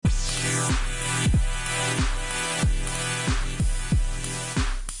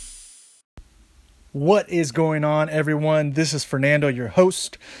What is going on, everyone? This is Fernando, your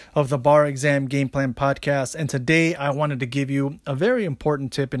host of the Bar Exam Game Plan Podcast. And today I wanted to give you a very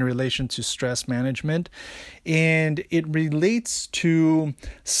important tip in relation to stress management. And it relates to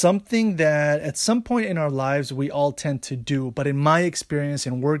something that at some point in our lives we all tend to do. But in my experience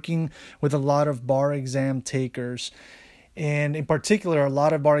in working with a lot of bar exam takers, and in particular, a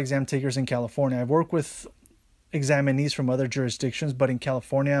lot of bar exam takers in California, I've worked with examinees from other jurisdictions, but in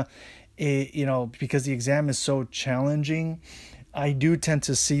California, because the exam is so challenging, I do tend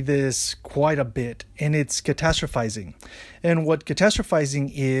to see this quite a bit, and it's catastrophizing. And what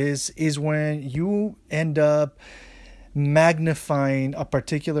catastrophizing is when you end up magnifying a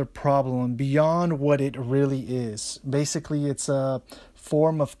particular problem beyond what it really is. Basically, it's a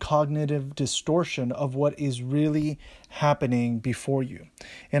form of cognitive distortion of what is really happening before you.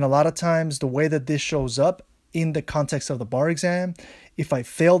 And a lot of times, the way that this shows up in the context of the bar exam, if I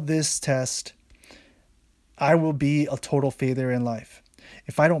fail this test, I will be a total failure in life.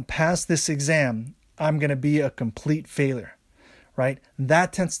 If I don't pass this exam, I'm going to be a complete failure, right?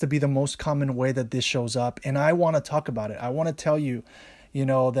 That tends to be the most common way that this shows up. And I want to talk about it. I want to tell you,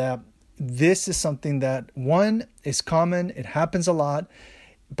 that this is something that, one, is common. It happens a lot,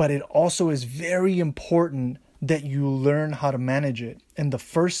 but it also is very important that you learn how to manage it. And the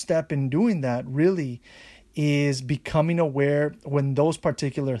first step in doing that really is becoming aware when those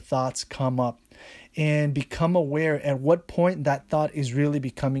particular thoughts come up, and become aware at what point that thought is really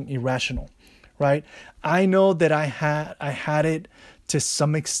becoming irrational, right? I know that I had it to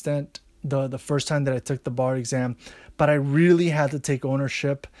some extent the first time that I took the bar exam, but I really had to take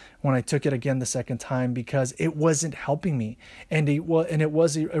ownership when I took it again the second time, because it wasn't helping me, and it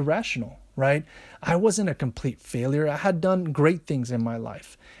was irrational, right? I wasn't a complete failure. I had done great things in my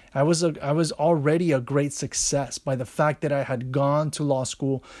life. I was already a great success by the fact that I had gone to law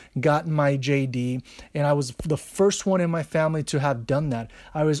school, gotten my JD, and I was the first one in my family to have done that.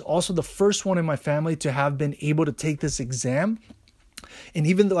 I was also the first one in my family to have been able to take this exam. And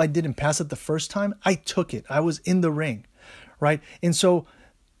even though I didn't pass it the first time, I took it. I was in the ring, right? And so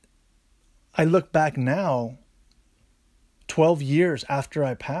I look back now, 12 years after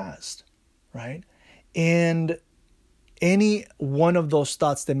I passed, right? And any one of those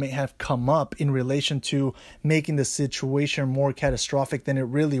thoughts that may have come up in relation to making the situation more catastrophic than it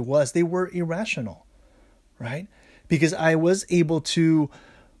really was, they were irrational, right? Because I was able to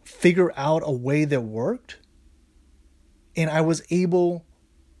figure out a way that worked, and I was able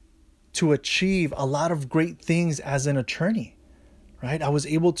to achieve a lot of great things as an attorney, right? I was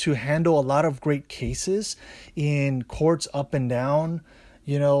able to handle a lot of great cases in courts up and down,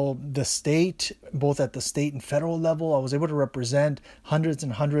 the state, both at the state and federal level. I was able to represent hundreds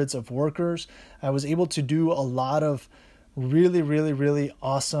and hundreds of workers. I was able to do a lot of really, really, really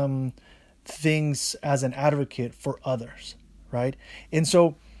awesome things as an advocate for others, right? And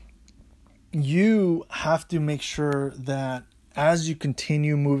so you have to make sure that as you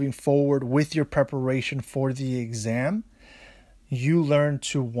continue moving forward with your preparation for the exam, you learn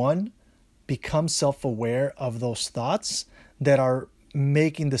to, one, become self-aware of those thoughts that are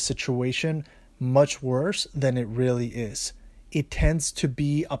making the situation much worse than it really is. It tends to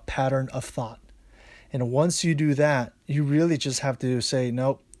be a pattern of thought. And once you do that, you really just have to say,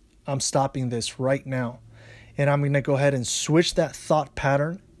 nope, I'm stopping this right now. And I'm going to go ahead and switch that thought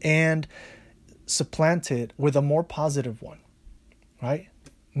pattern and supplant it with a more positive one, right?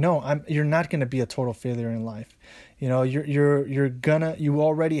 No, you're not going to be a total failure in life. You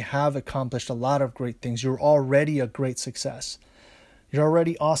already have accomplished a lot of great things. You're already a great success. You're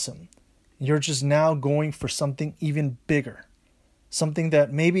already awesome. You're just now going for something even bigger. Something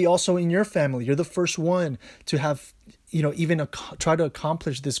that maybe also in your family, you're the first one to have, try to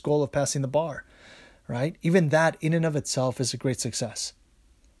accomplish this goal of passing the bar, right? Even that in and of itself is a great success.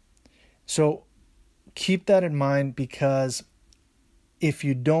 So keep that in mind, because if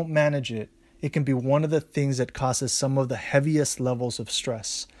you don't manage it, it can be one of the things that causes some of the heaviest levels of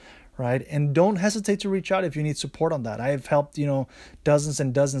stress, right? And don't hesitate to reach out if you need support on that. I have helped, dozens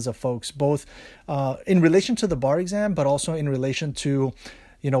and dozens of folks, both in relation to the bar exam, but also in relation to,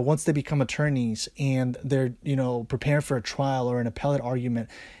 once they become attorneys and they're, preparing for a trial or an appellate argument,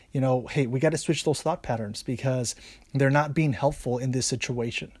 hey, we got to switch those thought patterns because they're not being helpful in this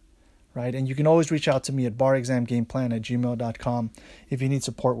situation, right? And you can always reach out to me at barexamgameplan@gmail.com if you need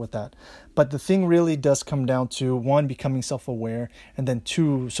support with that. But the thing really does come down to, one, becoming self-aware, and then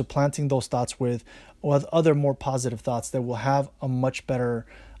two, supplanting those thoughts with other more positive thoughts that will have a much better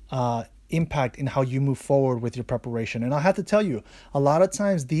impact in how you move forward with your preparation. And I have to tell you, a lot of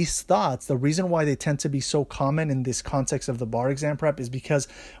times these thoughts, the reason why they tend to be so common in this context of the bar exam prep is because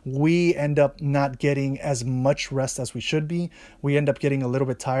we end up not getting as much rest as we should be. We end up getting a little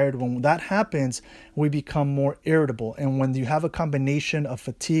bit tired. When that happens, we become more irritable. And when you have a combination of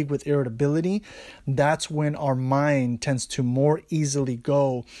fatigue with irritability, that's when our mind tends to more easily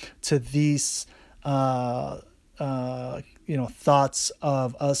go to these thoughts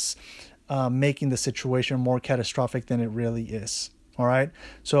of us making the situation more catastrophic than it really is. All right.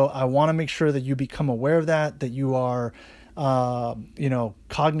 So I want to make sure that you become aware of that you are,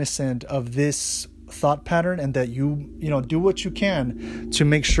 cognizant of this thought pattern, and that you do what you can to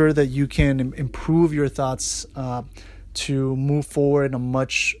make sure that you can improve your thoughts to move forward in a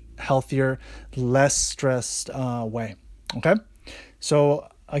much healthier, less stressed way. Okay. So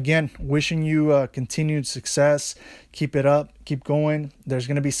again, wishing you continued success. Keep it up. Keep going. There's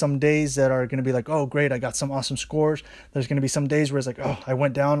going to be some days that are going to be like, oh, great, I got some awesome scores. There's going to be some days where it's like, oh, I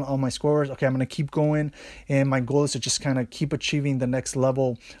went down on my scores. Okay, I'm going to keep going. And my goal is to just kind of keep achieving the next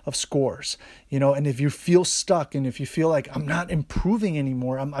level of scores. And if you feel stuck and if you feel like I'm not improving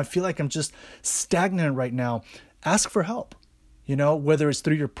anymore, I feel like I'm just stagnant right now, ask for help. Whether it's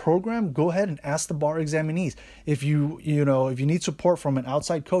through your program, go ahead and ask the bar examinees. If you need support from an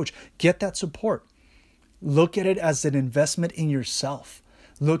outside coach, get that support. Look at it as an investment in yourself.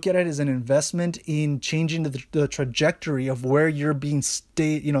 Look at it as an investment in changing the trajectory of where you're being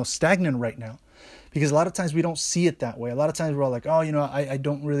stagnant right now. Because a lot of times we don't see it that way. A lot of times we're all like, oh, I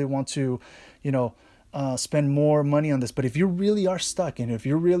don't really want to, spend more money on this. But if you really are stuck and if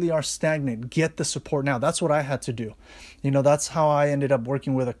you really are stagnant, get the support now. That's what I had to do. That's how I ended up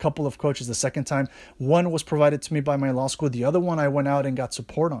working with a couple of coaches the second time. One was provided to me by my law school. The other one I went out and got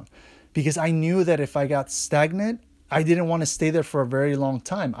support on, because I knew that if I got stagnant, I didn't want to stay there for a very long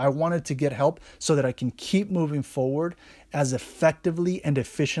time. I wanted to get help so that I can keep moving forward as effectively and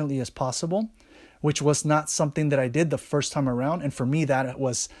efficiently as possible, which was not something that I did the first time around. And for me, that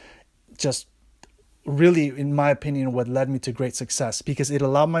was just really, in my opinion, what led me to great success, because it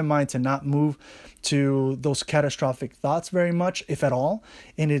allowed my mind to not move to those catastrophic thoughts very much, if at all.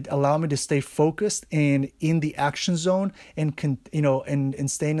 And it allowed me to stay focused and in the action zone and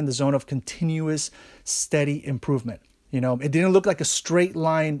staying in the zone of continuous, steady improvement. It didn't look like a straight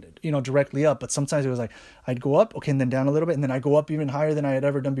line, directly up, but sometimes it was like, I'd go up, okay, and then down a little bit, and then I go up even higher than I had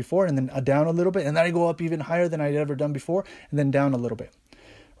ever done before, and then down a little bit, and then I go up even higher than I'd ever done before, and then down a little bit.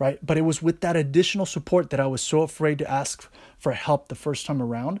 Right? But it was with that additional support that I was so afraid to ask for help the first time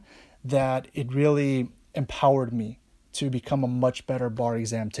around that it really empowered me to become a much better bar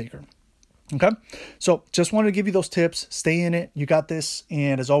exam taker. Okay. So just wanted to give you those tips. Stay in it. You got this.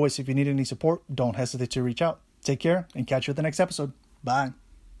 And as always, if you need any support, don't hesitate to reach out. Take care and catch you at the next episode. Bye.